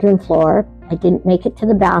my bedroom floor. I didn't make it to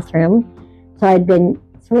the bathroom, so I'd been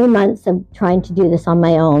 3 months of trying to do this on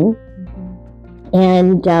my own,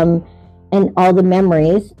 and all the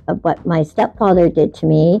memories of what my stepfather did to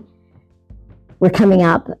me were coming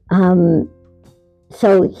up.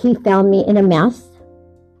 So he found me in a mess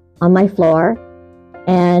on my floor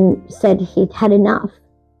and said he'd had enough.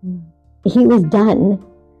 He was done.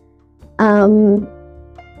 And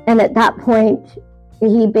at that point,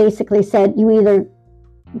 he basically said, you either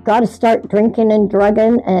got to start drinking and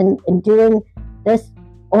drugging and doing this,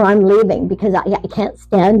 or I'm leaving, because I can't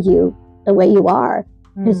stand you the way you are.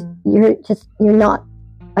 Because you're not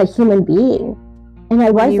a human being. And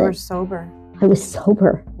I wasn't. You were sober. I was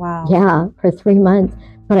sober. Wow. Yeah, for 3 months.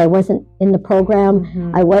 But I wasn't in the program.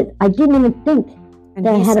 I didn't even think and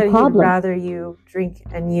that I had a problem. He'd rather you drink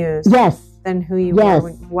and use. Yes. Than who you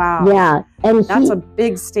were. Wow. Yeah. And that's a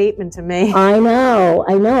big statement to make. I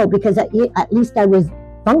know, because at least I was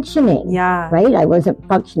functioning. Yeah. Right? I wasn't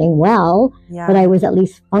functioning well, but I was at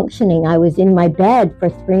least functioning. I was in my bed for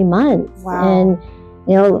 3 months. Wow. And,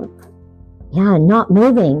 not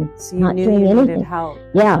moving, so you not knew doing you anything. Needed help.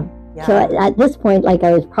 Yeah. So at this point,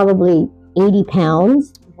 I was probably 80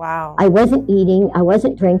 pounds. Wow. I wasn't eating, I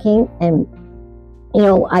wasn't drinking, and,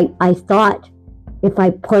 I thought if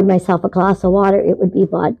I poured myself a glass of water, it would be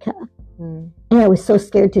vodka. And I was so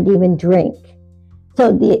scared to even drink.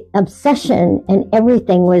 So the obsession and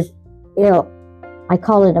everything was, I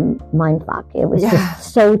call it a mind fuck. It was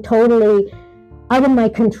just so totally out of my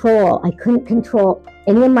control. I couldn't control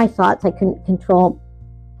any of my thoughts. I couldn't control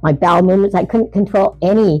my bowel movements. I couldn't control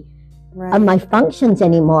any of my functions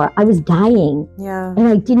anymore. I was dying. Yeah. And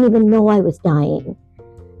I didn't even know I was dying.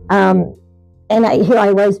 And here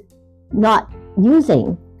I was not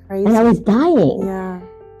using. Crazy. And I was dying. Yeah.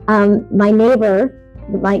 My neighbor,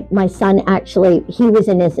 my son, actually, he was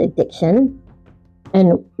in his addiction,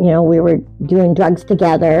 and we were doing drugs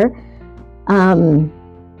together.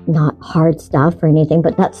 Not hard stuff or anything,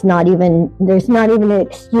 but there's not even an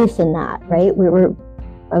excuse in that, right?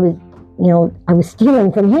 I was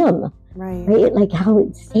stealing from him, right? Like, how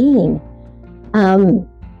insane.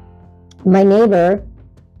 My neighbor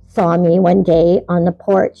saw me one day on the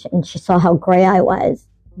porch, and she saw how gray I was.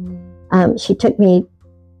 She gave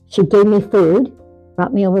me food,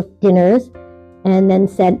 brought me over for and then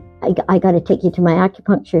said, I got to take you to my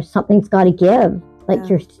acupuncture. Something's got to give. Like,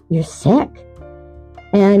 you're sick.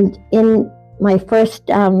 And in my first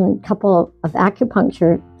couple of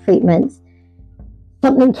acupuncture treatments,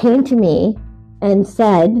 something came to me and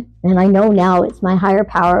said, and I know now it's my higher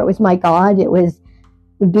power, it was my God, it was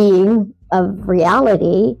the being of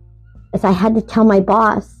reality, is I had to tell my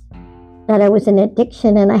boss that I was in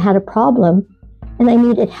addiction and I had a problem and I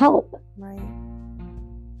needed help. Right.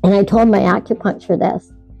 And I told my acupuncture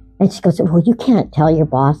this. And she goes, well, you can't tell your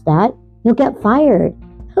boss that. You'll get fired.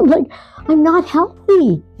 I'm like, I'm not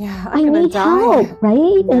healthy. Yeah, I need help,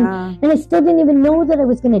 right? Yeah. And I still didn't even know that I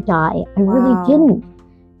was going to die. I really didn't.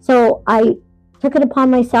 So I took it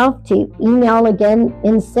upon myself to email again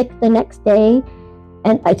in sick the next day.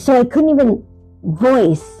 And so I couldn't even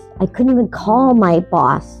I couldn't even call my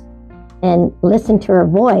boss and listen to her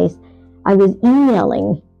voice. I was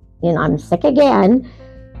emailing, I'm sick again.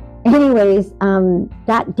 Anyways,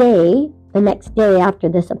 that day, the next day after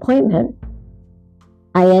this appointment,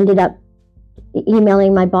 I ended up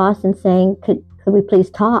emailing my boss and saying, could we please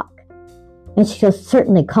talk? And she goes,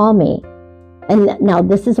 certainly, call me. And now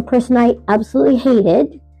this is a person I absolutely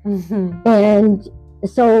hated. Mm-hmm. And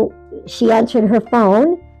so she answered her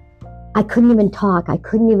phone. I couldn't even talk. I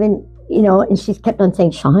couldn't even, and she kept on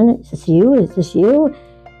saying, Shawn, is this you? Is this you?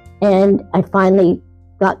 And I finally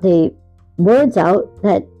got the words out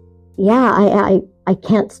that, yeah, I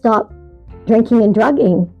can't stop drinking and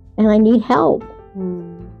drugging and I need help.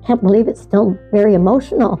 Can't believe it's still very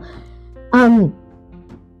emotional. And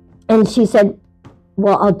she said,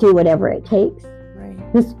 well, I'll do whatever it takes.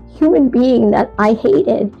 Right. This human being that I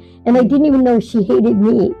hated, and I didn't even know she hated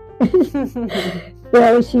me.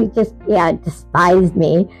 She just, despised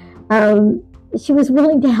me. She was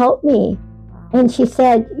willing to help me. And she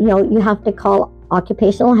said, you have to call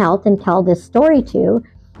occupational health and tell this story to.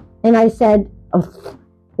 And I said,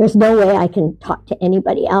 there's no way I can talk to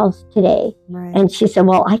anybody else today. Right. And she said,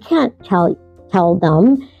 well, I can't tell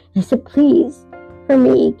them. I said, please, for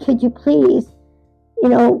me, could you please,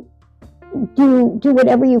 do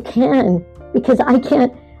whatever you can, because I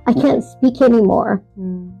can't speak anymore.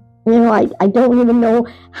 I don't even know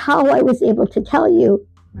how I was able to tell you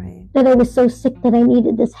that I was so sick that I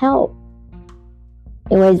needed this help.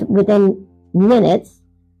 Anyways, within minutes,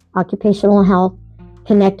 occupational health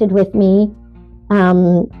connected with me.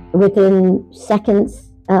 Within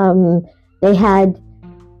seconds, they had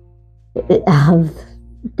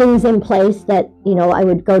things in place that, I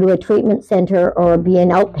would go to a treatment center or be an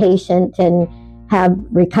outpatient and have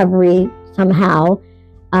recovery somehow.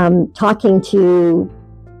 Talking to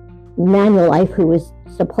Manulife, who was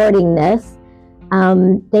supporting this,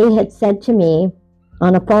 they had said to me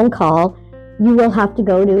on a phone call, you will have to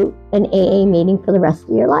go to an AA meeting for the rest of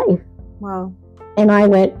your life. Wow. And I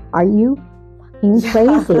went, are you fucking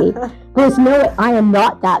crazy? There's no way. I am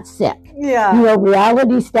not that sick. Yeah.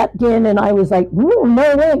 Reality stepped in and I was like, ooh,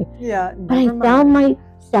 no way. Yeah. But I found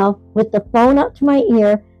myself with the phone up to my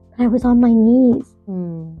ear, but I was on my knees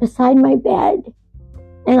beside my bed.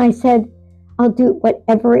 And I said, I'll do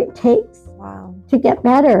whatever it takes to get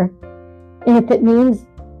better. And if it means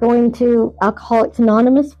going to Alcoholics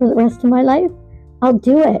Anonymous for the rest of my life, I'll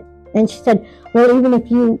do it. And she said, well, even if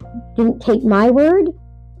you didn't take my word,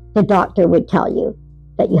 the doctor would tell you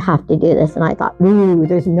that you have to do this. And I thought, ooh,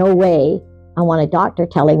 there's no way I want a doctor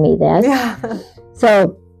telling me this. Yeah.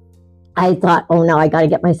 So I thought, oh no, I got to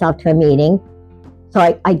get myself to a meeting. So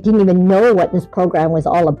I didn't even know what this program was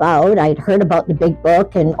all about. I'd heard about the big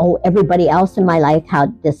book and, everybody else in my life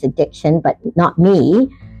had this addiction, but not me.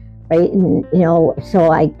 Right. And, so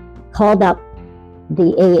I called up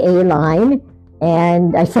the AA line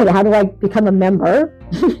and I said, how do I become a member?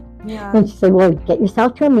 Yeah. And she said, well, get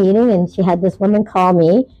yourself to a meeting. And she had this woman call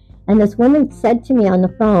me. And this woman said to me on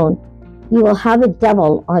the phone, you will have a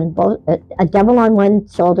devil on one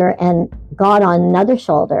shoulder and God on another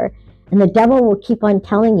shoulder. And the devil will keep on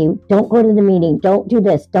telling you, don't go to the meeting. Don't do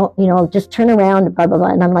this. Don't, just turn around, blah, blah, blah.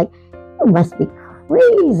 And I'm like, you must be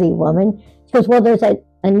crazy, woman. She goes, well, there's a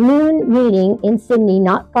noon meeting in Sydney,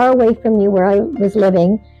 not far away from you where I was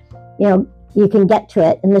living. You can get to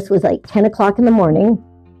it. And this was like 10 o'clock in the morning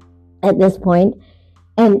at this point.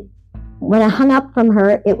 And when I hung up from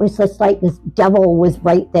her, it was just like this devil was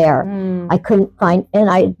right there. I couldn't find, and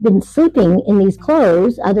I'd been sleeping in these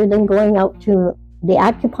clothes other than going out to the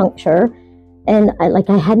acupuncture. And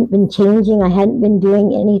I hadn't been changing. I hadn't been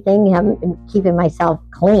doing anything. I haven't been keeping myself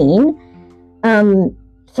clean.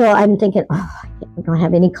 So I'm thinking, I don't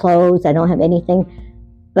have any clothes. I don't have anything.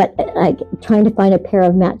 But trying to find a pair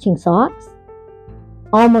of matching socks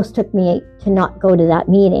almost took me to not go to that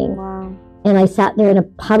meeting. Wow. And I sat there in a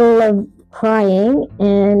puddle of crying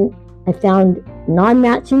and I found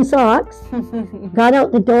non-matching socks, got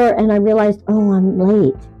out the door and I realized, I'm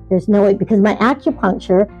late. There's no way, because my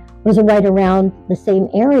acupuncture was right around the same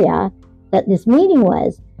area that this meeting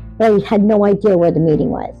was, but I had no idea where the meeting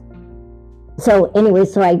was. So anyway,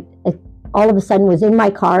 so I all of a sudden was in my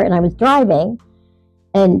car and I was driving,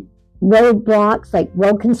 and roadblocks, like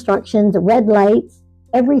road constructions, red lights,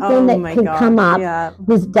 everything that could come up. Yeah.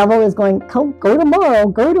 This devil is going, go tomorrow,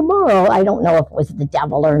 go tomorrow. I don't know if it was the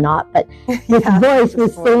devil or not, but this voice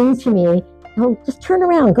was saying to me, oh, just turn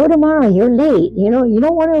around, go tomorrow, you're late. You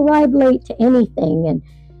don't want to arrive late to anything.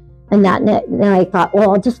 And then I thought,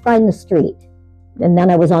 well, I'll just find the street. And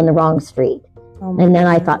then I was on the wrong street. And then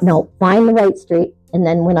I thought, no, find the right street. And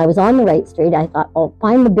then when I was on the right street, I thought, oh,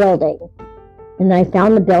 find the building. And I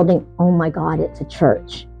found the building. Oh my God, it's a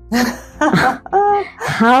church.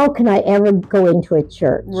 How can I ever go into a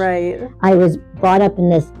church? Right. I was brought up in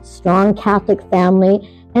this strong Catholic family,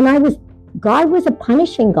 and God was a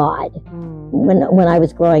punishing God when I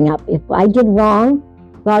was growing up. If I did wrong,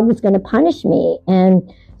 God was going to punish me.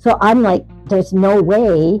 And so I'm like, there's no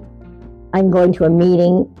way I'm going to a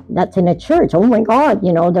meeting that's in a church. Oh my God,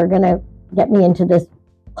 they're going to get me into this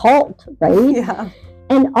cult, right? Yeah.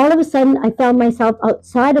 And all of a sudden, I found myself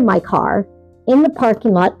outside of my car in the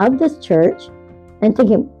parking lot of this church and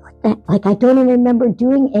thinking, I don't even remember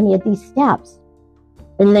doing any of these steps.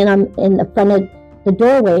 And then I'm in the front of the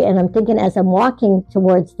doorway, and I'm thinking as I'm walking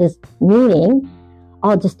towards this meeting,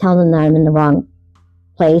 I'll just tell them that I'm in the wrong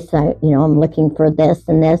place. I'm looking for this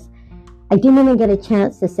and this. I didn't even get a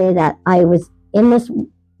chance to say that I was in this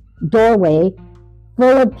doorway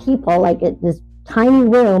full of people, like this tiny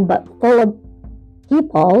room, but full of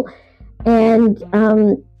people. And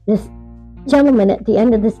this gentleman at the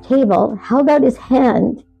end of this table held out his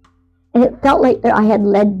hand, and it felt like I had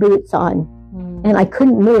lead boots on, and I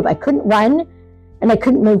couldn't move. I couldn't run, and I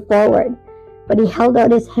couldn't move forward. But he held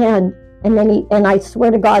out his hand, and I swear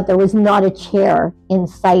to God, there was not a chair in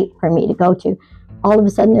sight for me to go to. All of a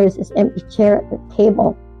sudden, there's this empty chair at the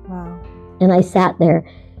table. Wow. And I sat there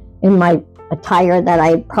in my attire that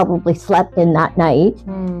I probably slept in that night,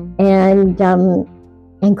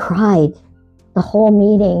 and cried the whole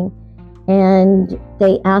meeting. And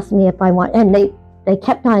they asked me if I want, and they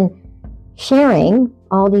kept on sharing.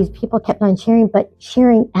 All these people kept on sharing, but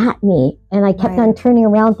sharing at me. And I kept on turning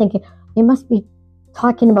around thinking, they must be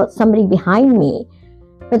talking about somebody behind me.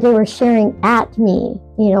 But they were sharing at me,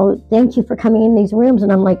 thank you for coming in these rooms.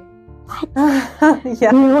 And I'm like, what?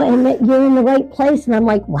 And that you're in the right place. And I'm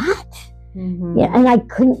like, what? Yeah, and I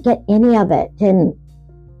couldn't get any of it. And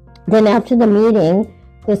then after the meeting,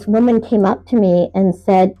 this woman came up to me and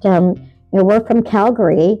said, we're from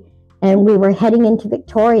Calgary, and we were heading into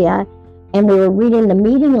Victoria, and we were reading the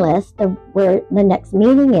meeting list of where the next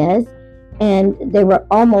meeting is, and they were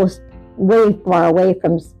almost way far away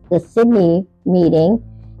from the Sydney meeting,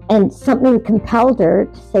 and something compelled her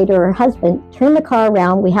to say to her husband, turn the car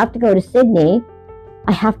around, we have to go to Sydney,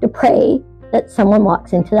 I have to pray that someone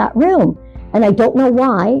walks into that room. And I don't know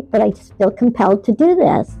why, but I just feel compelled to do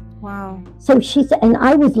this. Wow. So she said, and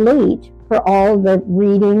I was late for all the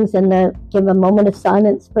readings and the give a moment of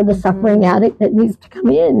silence for the suffering addict that needs to come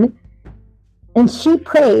in. And she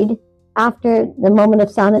prayed after the moment of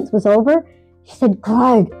silence was over. She said,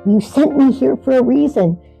 God, you sent me here for a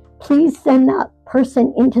reason. Please send that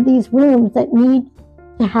person into these rooms that need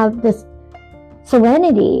to have this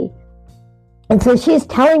serenity. And so she's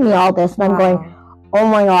telling me all this, and I'm going, oh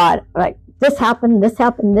my God, like this happened, this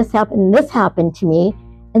happened, this happened, this happened to me.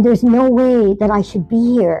 And there's no way that I should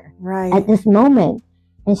be here at this moment.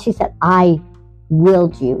 And she said, I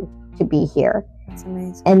willed you to be here. That's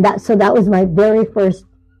amazing. And so that was my very first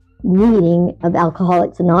meeting of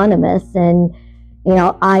Alcoholics Anonymous. And,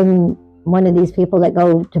 I'm one of these people that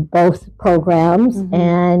go to both programs,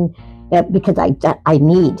 and because I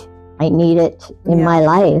need it in my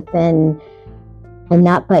life and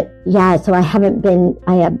that, but so I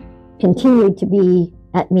have continued to be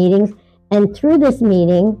at meetings. And through this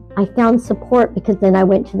meeting, I found support, because then I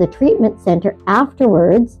went to the treatment center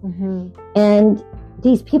afterwards, and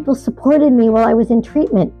these people supported me while I was in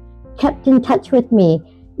treatment, kept in touch with me,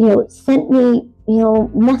 sent me,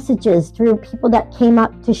 messages through people that came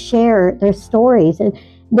up to share their stories. And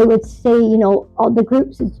they would say, all the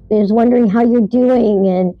groups is wondering how you're doing,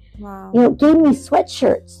 and, gave me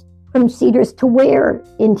sweatshirts from Cedars to wear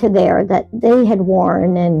into there that they had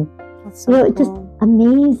worn. And, so just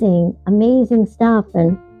amazing stuff.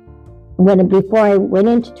 And before I went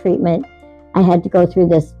into treatment, I had to go through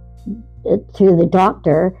the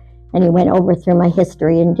doctor, and he went over through my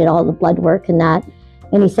history and did all the blood work and that.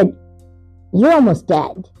 And he said, you're almost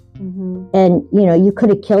dead. And, you could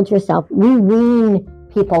have killed yourself. We wean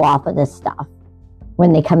people off of this stuff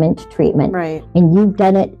when they come into treatment. Right. And you've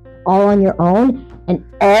done it all on your own and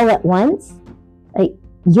all at once. Like,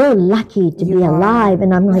 you're lucky to be alive.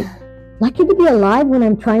 And I'm like, lucky to be alive when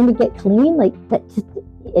I'm trying to get clean? Like, that just,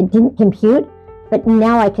 it didn't compute. but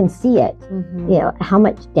now I can see it, you know, how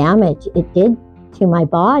much damage it did to my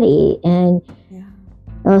body. And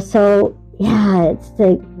so, yeah, it's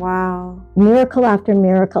like, wow, miracle after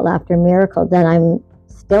miracle after miracle that I'm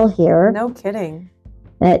still here. No kidding.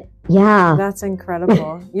 That's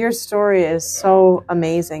incredible. Your story is so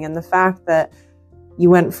amazing. And the fact that you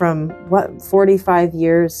went from 45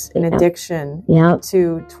 years in addiction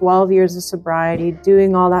to 12 years of sobriety,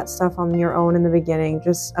 doing all that stuff on your own in the beginning,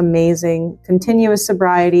 just amazing. Continuous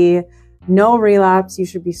sobriety, no relapse. You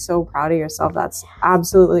should be so proud of yourself. That's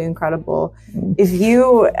absolutely incredible. If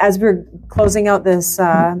you, as we're closing out this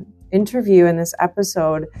interview in this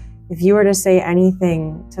episode, if you were to say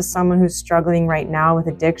anything to someone who's struggling right now with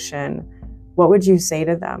addiction, what would you say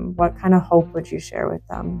to them? What kind of hope would you share with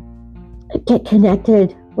them? Get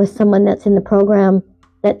connected with someone that's in the program,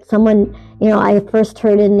 that someone, you know, I first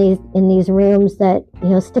heard in these rooms that, you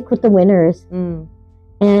know, stick with the winners.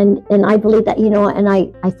 And I believe that, you know, and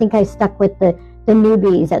I think I stuck with the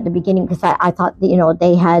newbies at the beginning because I thought that, you know,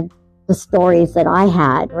 they had the stories that I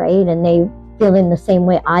had, right? And they feel in the same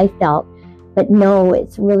way I felt. But no,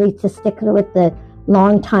 it's really to stick with the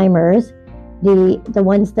long timers, the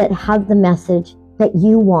ones that have the message that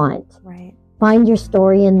you want. Right. Find your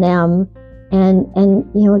story in them, and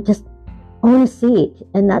you know, just own a seat.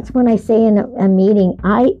 And that's when I say in a meeting,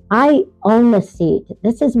 I own the seat.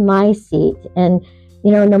 This is my seat. And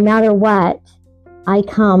you know, no matter what, I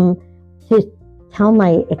come to tell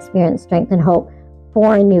my experience, strength, and hope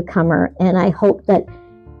for a newcomer. And I hope that,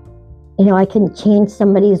 you know, I can change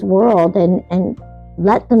somebody's world and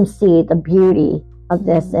let them see the beauty of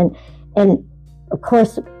this. And of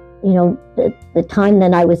course, you know, the time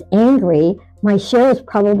that I was angry, my shows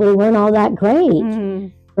probably weren't all that great,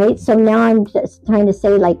 right? So now I'm just trying to say,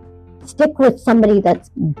 like, stick with somebody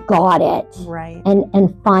that's got it, right?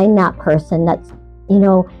 And find that person that's, you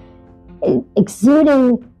know,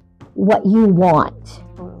 exuding what you want,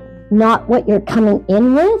 not what you're coming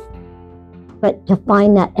in with, but to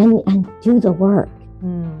find that and do the work.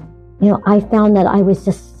 You know, I found that I was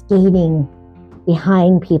just skating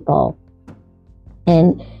behind people,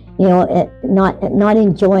 and you know, not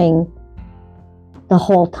enjoying the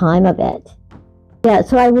whole time of it. Yeah,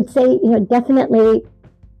 so I would say, you know, definitely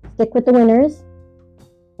stick with the winners,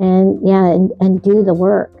 and do the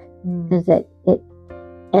work, because it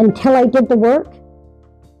until I did the work,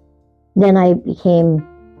 then I became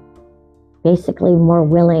basically more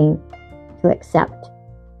willing to accept,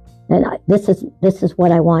 and this is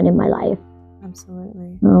what I want in my life.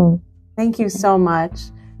 Absolutely. Oh, thank you so much.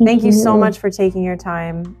 Thank you so much for taking your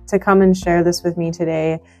time to come and share this with me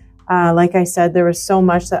today. Like I said, there was so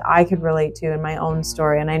much that I could relate to in my own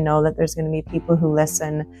story, and I know that there's going to be people who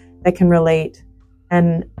listen that can relate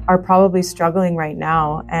and are probably struggling right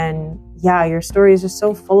now. And yeah, your story is just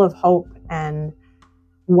so full of hope, and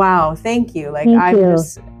wow, thank you. Like,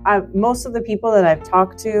 most of the people that I've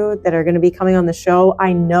talked to that are going to be coming on the show,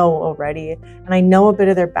 I know already, and I know a bit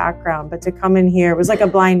of their background, but to come in here, it was like a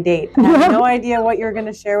blind date. I had no idea what you were going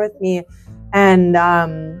to share with me, and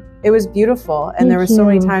it was beautiful. And there were so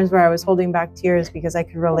many times where I was holding back tears because I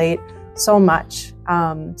could relate so much.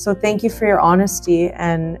 So thank you for your honesty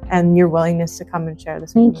and your willingness to come and share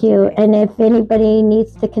this with me. Thank you. And if anybody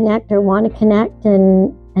needs to connect or want to connect,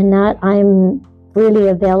 and that, I'm freely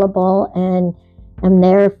available, and I'm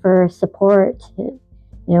there for support. You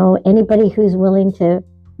know, anybody who's willing to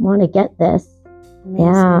want to get this. Amazing.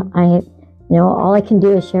 Yeah, you know, all I can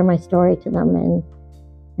do is share my story to them,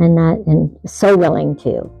 and so willing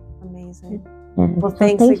to. Amazing. Yeah. Well, so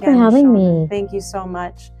thanks again for having Shawn'a. me. Thank you so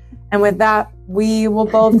much. And with that, we will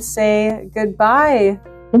both say goodbye.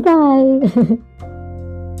 Goodbye.